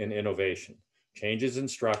AI and innovation, changes in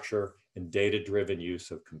structure and data-driven use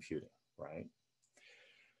of computing, right?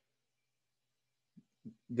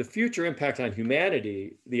 The future impact on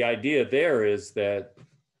humanity, the idea there is that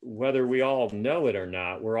whether we all know it or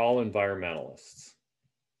not, we're all environmentalists,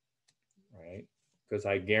 right? Because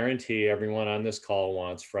I guarantee everyone on this call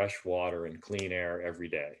wants fresh water and clean air every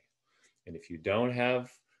day. And if you don't have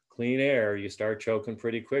clean air, you start choking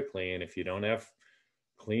pretty quickly. And if you don't have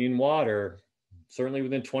clean water, certainly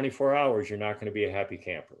within 24 hours, you're not going to be a happy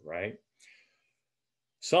camper, right?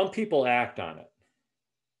 Some people act on it.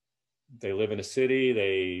 They live in a city,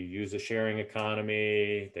 they use a sharing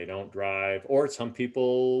economy, they don't drive, or some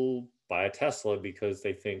people buy a Tesla because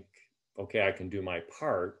they think, okay, I can do my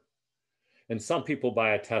part. And some people buy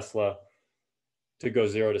a Tesla to go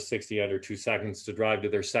 0 to 60 under 2 seconds, to drive to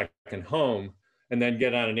their second home, and then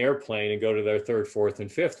get on an airplane and go to their third, fourth,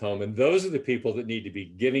 and fifth home. And those are the people that need to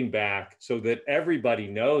be giving back so that everybody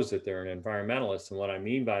knows that they're an environmentalist. And what I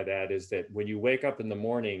mean by that is that when you wake up in the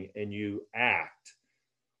morning and you act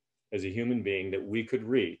as a human being that we could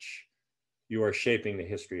reach, you are shaping the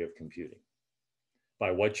history of computing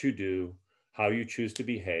by what you do, how you choose to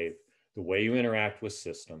behave, the way you interact with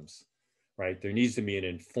systems, right? There needs to be an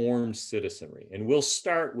informed citizenry. And we'll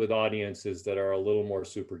start with audiences that are a little more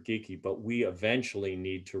super geeky, but we eventually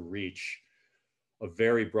need to reach a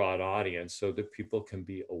very broad audience so that people can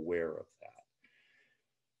be aware of that.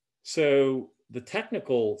 So the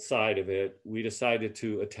technical side of it, we decided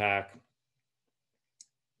to attack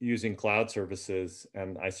using cloud services,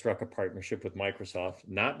 and I struck a partnership with Microsoft,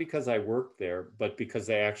 not because I worked there, but because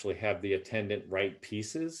they actually have the attendant right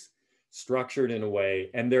pieces structured in a way,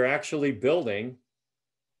 and they're actually building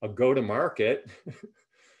a go-to-market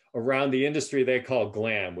around the industry they call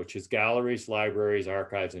GLAM, which is galleries, libraries,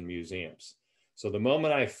 archives, and museums. So the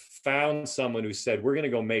moment I found someone who said, we're going to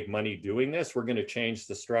go make money doing this, we're going to change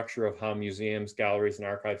the structure of how museums, galleries, and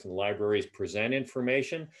archives and libraries present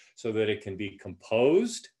information so that it can be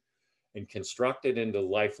composed and constructed into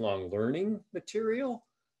lifelong learning material.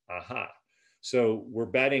 Aha. So we're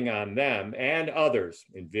betting on them and others,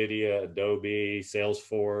 NVIDIA, Adobe,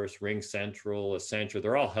 Salesforce, RingCentral, Accenture,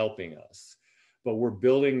 they're all helping us. But we're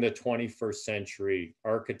building the 21st century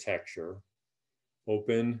architecture,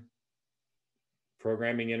 open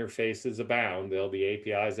programming interfaces abound. There'll be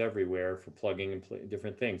APIs everywhere for plugging and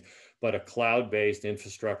different things, but a cloud-based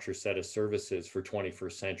infrastructure set of services for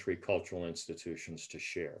 21st century cultural institutions to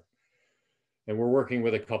share. And we're working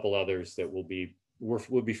with a couple others that will be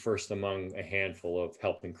first among a handful of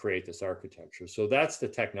helping create this architecture. So that's the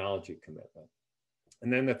technology commitment.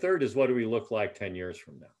 And then the third is, what do we look like 10 years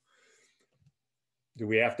from now? Do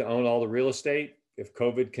we have to own all the real estate? If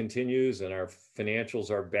COVID continues and our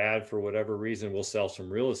financials are bad for whatever reason, we'll sell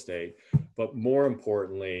some real estate. But more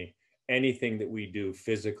importantly, anything that we do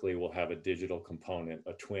physically will have a digital component,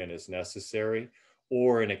 a twin is necessary,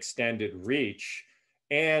 or an extended reach.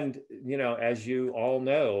 And, as you all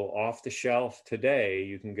know, off the shelf today,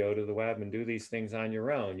 you can go to the web and do these things on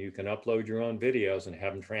your own. You can upload your own videos and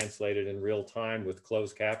have them translated in real time with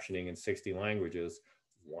closed captioning in 60 languages.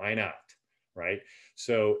 Why not? Right?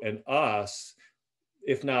 So, and us,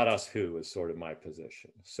 if not us, who is sort of my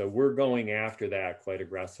position. So we're going after that quite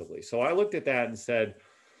aggressively. So I looked at that and said,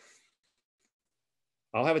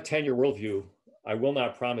 I'll have a 10-year worldview. I will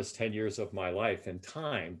not promise 10 years of my life and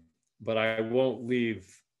time, but I won't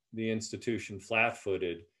leave the institution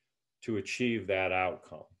flat-footed to achieve that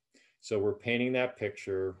outcome. So we're painting that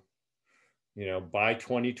picture, by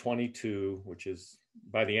 2022, which is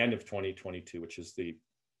by the end of 2022, which is the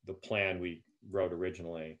plan we wrote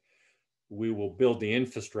originally, we will build the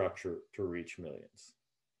infrastructure to reach millions.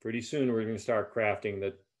 Pretty soon, we're going to start crafting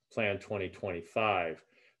the plan 2025,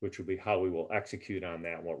 which will be how we will execute on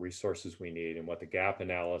that, what resources we need, and what the gap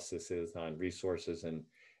analysis is on resources and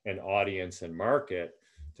audience and market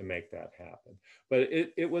to make that happen. But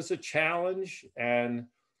it was a challenge and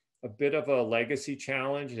a bit of a legacy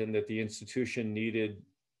challenge, in that the institution needed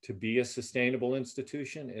to be a sustainable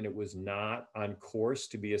institution, and it was not on course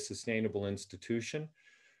to be a sustainable institution.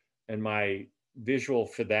 And my visual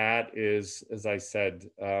for that is, as I said,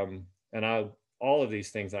 all of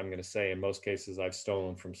these things I'm going to say, in most cases, I've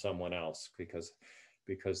stolen from someone else, because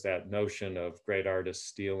that notion of great artists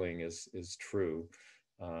stealing is true.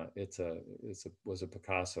 was a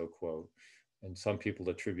Picasso quote, and some people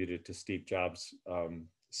attribute it to Steve Jobs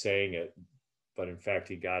saying it, but in fact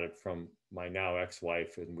he got it from my now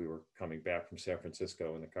ex-wife, and we were coming back from San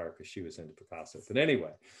Francisco in the car because she was into Picasso. But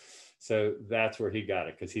anyway, so that's where he got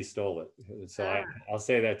it, because he stole it. So I'll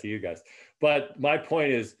say that to you guys. But my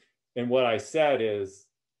point is, and what I said is,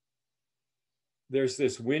 there's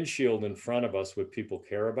this windshield in front of us what people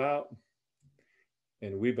care about,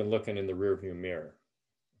 and we've been looking in the rearview mirror.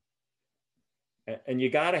 And you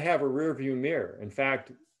got to have a rearview mirror. In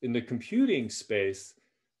fact, in the computing space,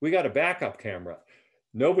 we got a backup camera.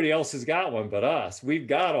 Nobody else has got one but us. We've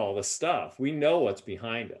got all the stuff. We know what's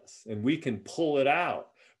behind us, and we can pull it out,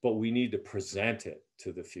 but we need to present it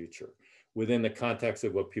to the future within the context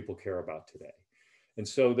of what people care about today. And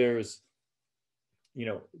so there's, you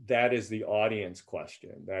know, that is the audience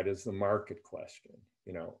question. That is the market question.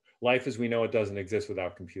 You know, life as we know it doesn't exist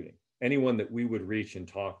without computing. Anyone that we would reach and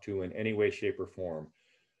talk to in any way, shape, or form,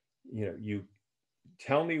 you know, you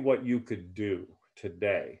tell me what you could do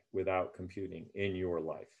today without computing in your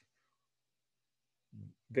life.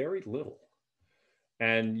 Very little.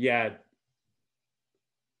 And yet,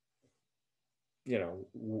 you know,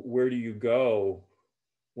 where do you go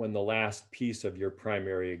when the last piece of your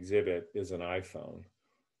primary exhibit is an iPhone,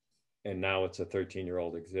 and now it's a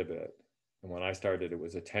 13-year-old exhibit? And when I started, it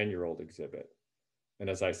was a 10-year-old exhibit. And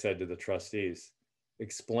as I said to the trustees,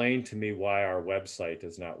 explain to me why our website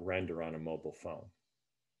does not render on a mobile phone.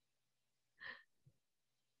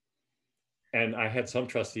 And I had some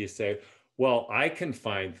trustees say, well, I can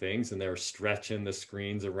find things, and they're stretching the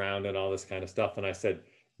screens around and all this kind of stuff. And I said,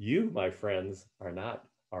 you, my friends, are not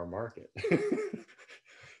our market.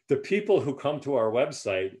 The people who come to our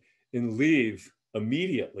website and leave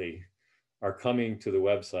immediately are coming to the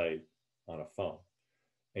website on a phone.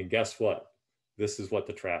 And guess what? This is what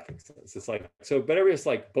the traffic says. It's like, so, but everybody's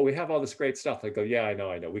like, but we have all this great stuff. I go, yeah, I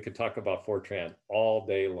know. We could talk about Fortran all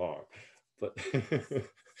day long. But,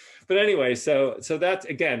 but anyway, so that's,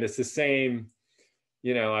 again, it's the same,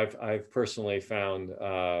 you know, I've personally found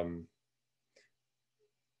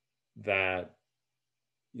that,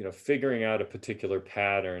 you know, figuring out a particular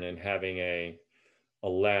pattern and having a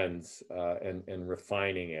lens and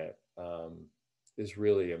refining it is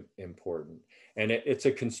really important. And it's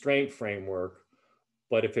a constraint framework,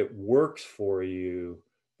 but if it works for you,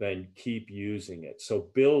 then keep using it. So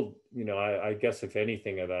build, you know, I guess if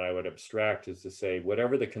anything that I would abstract is to say,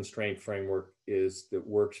 whatever the constraint framework is that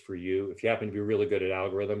works for you, if you happen to be really good at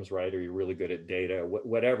algorithms, right, or you're really good at data,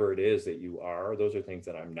 whatever it is that you are, those are things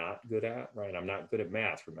that I'm not good at, right? I'm not good at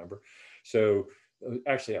math, remember? So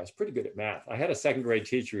actually, I was pretty good at math. I had a second grade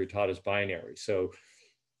teacher who taught us binary. So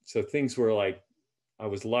things were like, I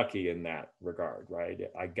was lucky in that regard, right?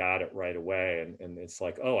 I got it right away. And it's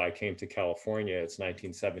like, oh, I came to California, it's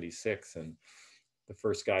 1976. And the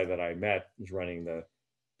first guy that I met was running the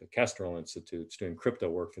Kestrel Institute, doing crypto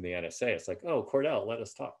work for the NSA. It's like, oh, Cordell, let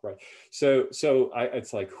us talk, right? So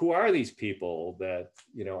it's like, who are these people that,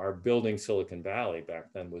 you know, are building Silicon Valley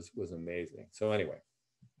back then was amazing. So anyway.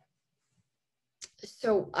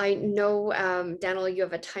 So I know, Daniel, you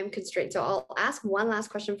have a time constraint. So I'll ask one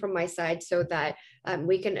last question from my side so that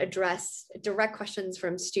we can address direct questions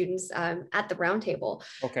from students at the roundtable.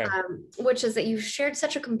 Okay. Which is that you've shared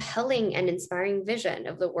such a compelling and inspiring vision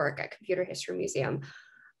of the work at Computer History Museum.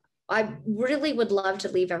 I really would love to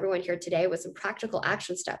leave everyone here today with some practical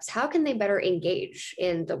action steps. How can they better engage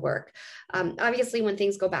in the work? Obviously, when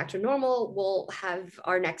things go back to normal, we'll have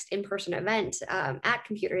our next in-person event at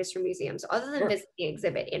Computer History Museum. So other than visiting the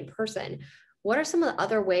exhibit in person, what are some of the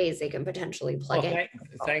other ways they can potentially plug in?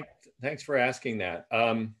 Thanks for asking that.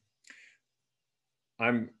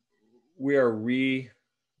 We are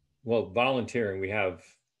volunteering. We have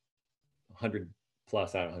 100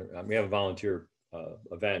 plus, we have a volunteer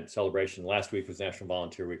event celebration. Last week was National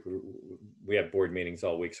Volunteer Week. We have board meetings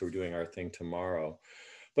all week, so we're doing our thing tomorrow.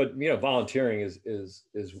 But you know, volunteering is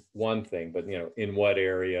one thing. But you know, in what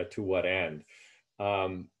area, to what end?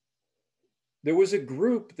 There was a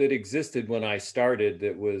group that existed when I started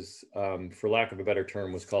that was, for lack of a better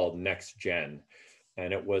term, was called Next Gen,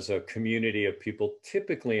 and it was a community of people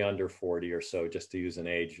typically under 40 or so, just to use an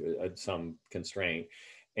age, some constraint.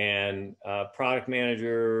 And product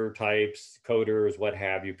manager types, coders, what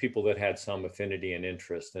have you, people that had some affinity and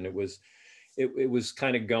interest. And it was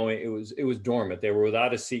kind of going, it was dormant. They were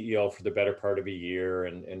without a CEO for the better part of a year,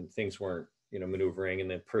 and things weren't, you know, maneuvering. And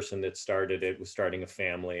the person that started it was starting a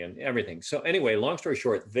family and everything. So anyway, long story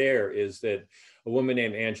short, there is that a woman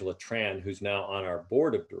named Angela Tran, who's now on our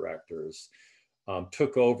board of directors,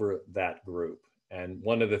 took over that group. And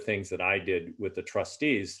one of the things that I did with the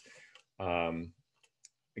trustees,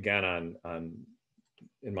 again,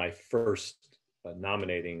 in my first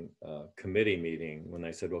nominating committee meeting, when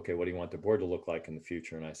they said, okay, what do you want the board to look like in the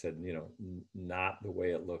future? And I said, you know, not the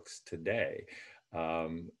way it looks today.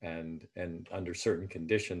 And under certain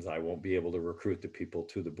conditions, I won't be able to recruit the people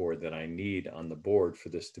to the board that I need on the board for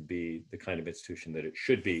this to be the kind of institution that it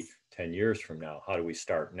should be 10 years from now. How do we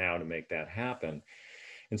start now to make that happen?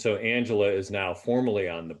 And so Angela is now formally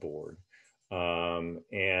on the board.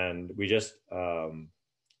 And we just,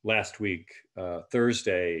 last week,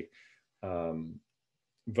 Thursday,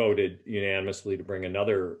 voted unanimously to bring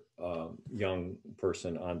another young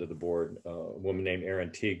person onto the board, a woman named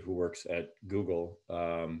Erin Teague, who works at Google.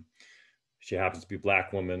 She happens to be a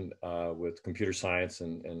Black woman with computer science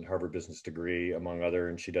and Harvard business degree, among other,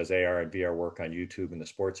 and she does AR and VR work on YouTube in the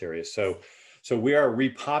sports area. So we are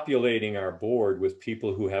repopulating our board with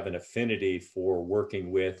people who have an affinity for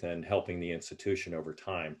working with and helping the institution over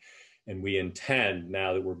time. And we intend,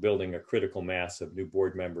 now that we're building a critical mass of new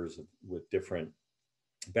board members with different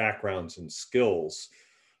backgrounds and skills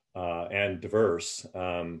and diverse,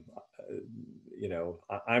 you know,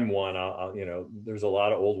 I'm one, you know, there's a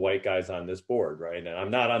lot of old white guys on this board, right? And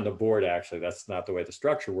I'm not on the board, actually. That's not the way the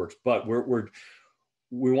structure works, but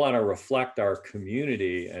we want to reflect our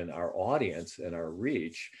community and our audience and our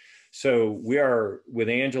reach. So we are, with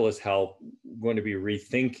Angela's help, going to be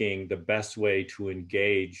rethinking the best way to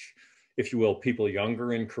engage, if you will, people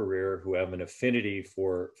younger in career who have an affinity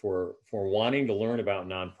for wanting to learn about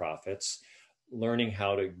nonprofits, learning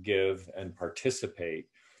how to give and participate.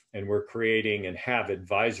 And we're creating and have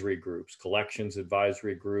advisory groups, collections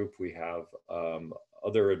advisory group. We have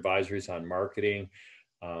other advisories on marketing.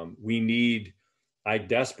 I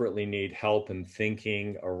desperately need help in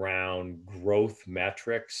thinking around growth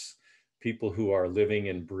metrics, people who are living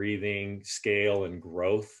and breathing scale and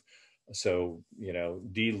growth. So, you know,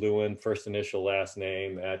 D. Lewin, first initial last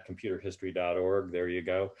name at computerhistory.org. There you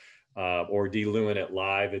go. Or D. Lewin at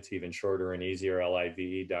Live. It's even shorter and easier,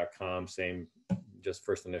 live.com. Same, just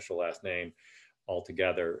first initial last name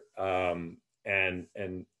altogether. And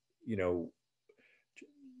you know,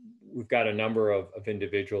 we've got a number of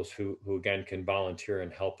individuals who again can volunteer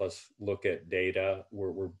and help us look at data.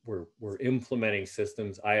 We're implementing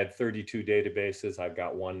systems. I had 32 databases. I've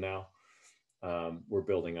got one now. We're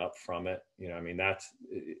building up from it. You know, I mean,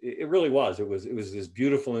 it really was. It was this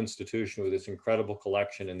beautiful institution with this incredible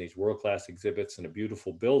collection and these world-class exhibits and a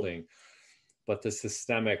beautiful building, but the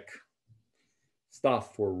systemic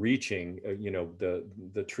stuff for reaching, you know,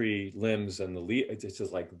 the tree limbs and the leaf, it's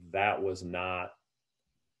just like, that was not,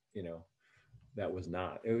 you know, that was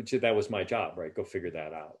my job, right? Go figure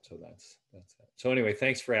that out. So that's it. So anyway,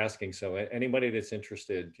 thanks for asking. So anybody that's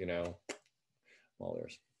interested, you know, all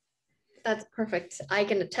theirs. That's perfect. I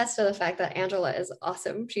can attest to the fact that Angela is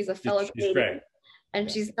awesome. She's a fellow Canadian,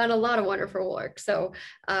 and she's done a lot of wonderful work. So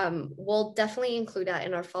we'll definitely include that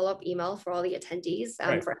in our follow-up email for all the attendees,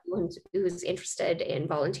 for anyone who's interested in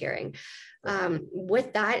volunteering.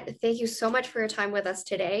 With that, thank you so much for your time with us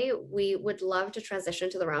today. We would love to transition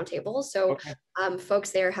to the roundtable. So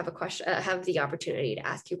folks there have the opportunity to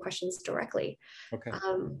ask you questions directly. Okay.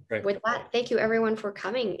 With that, thank you everyone for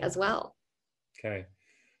coming as well. Okay.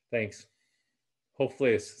 Thanks.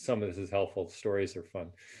 Hopefully some of this is helpful. The stories are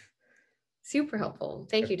fun. Super helpful.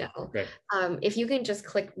 Thank you, Dell. If you can just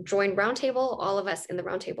click join roundtable, all of us in the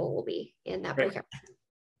roundtable will be in that program.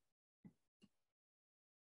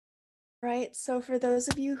 Right, so for those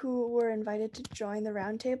of you who were invited to join the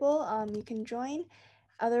roundtable, you can join.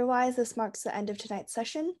 Otherwise, this marks the end of tonight's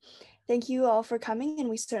session. Thank you all for coming, and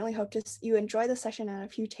we certainly hope you enjoy the session and a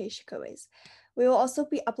few takeaways. We will also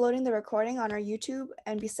be uploading the recording on our YouTube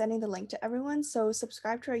and be sending the link to everyone, so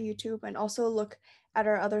subscribe to our YouTube and also look at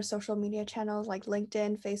our other social media channels like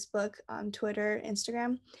LinkedIn, Facebook, Twitter,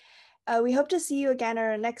 Instagram. We hope to see you again at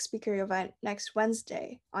our next speaker event next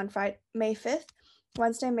Wednesday on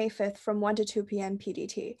Wednesday, May 5th from 1 to 2 p.m.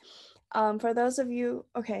 PDT. For those of you,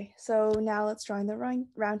 okay, so now let's join the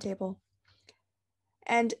roundtable.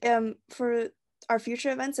 And for our future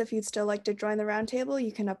events, if you'd still like to join the roundtable,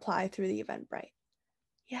 you can apply through the Eventbrite.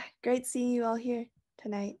 Yeah, great seeing you all here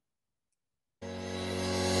tonight.